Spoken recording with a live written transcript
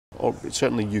or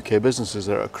certainly UK businesses,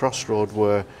 are at a crossroad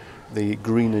where the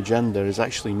green agenda is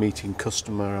actually meeting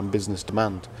customer and business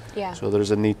demand. Yeah. So there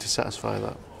is a need to satisfy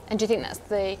that. And do you think that's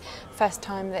the first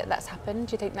time that that's happened?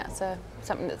 Do you think that's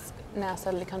something that's now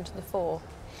suddenly come to the fore?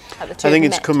 I think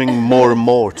it's coming more and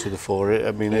more to the fore.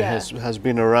 I mean, Yeah. it has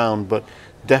been around, but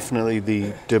definitely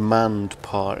the demand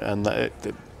part and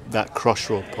that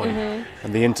crossroad point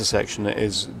and the intersection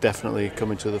is definitely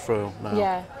coming to the fore now.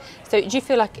 Yeah. So do you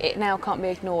feel like it now can't be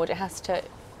ignored? It has to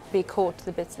be core to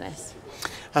the business?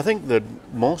 I think that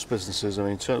most businesses, I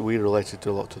mean, certainly we related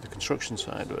to a lot to the construction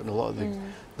side, and a lot of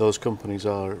those companies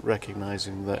are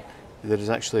recognising that there is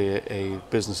actually a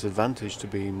business advantage to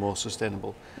being more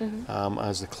sustainable.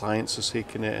 As the clients are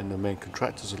seeking it and the main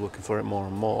contractors are looking for it more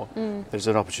and more, there's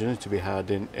an opportunity to be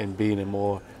had in being a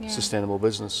more sustainable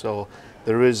business. So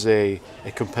there is a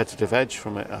competitive edge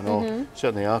from it. I know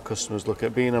certainly our customers look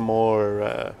at being a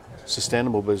more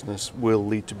sustainable business will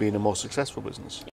lead to being a more successful business.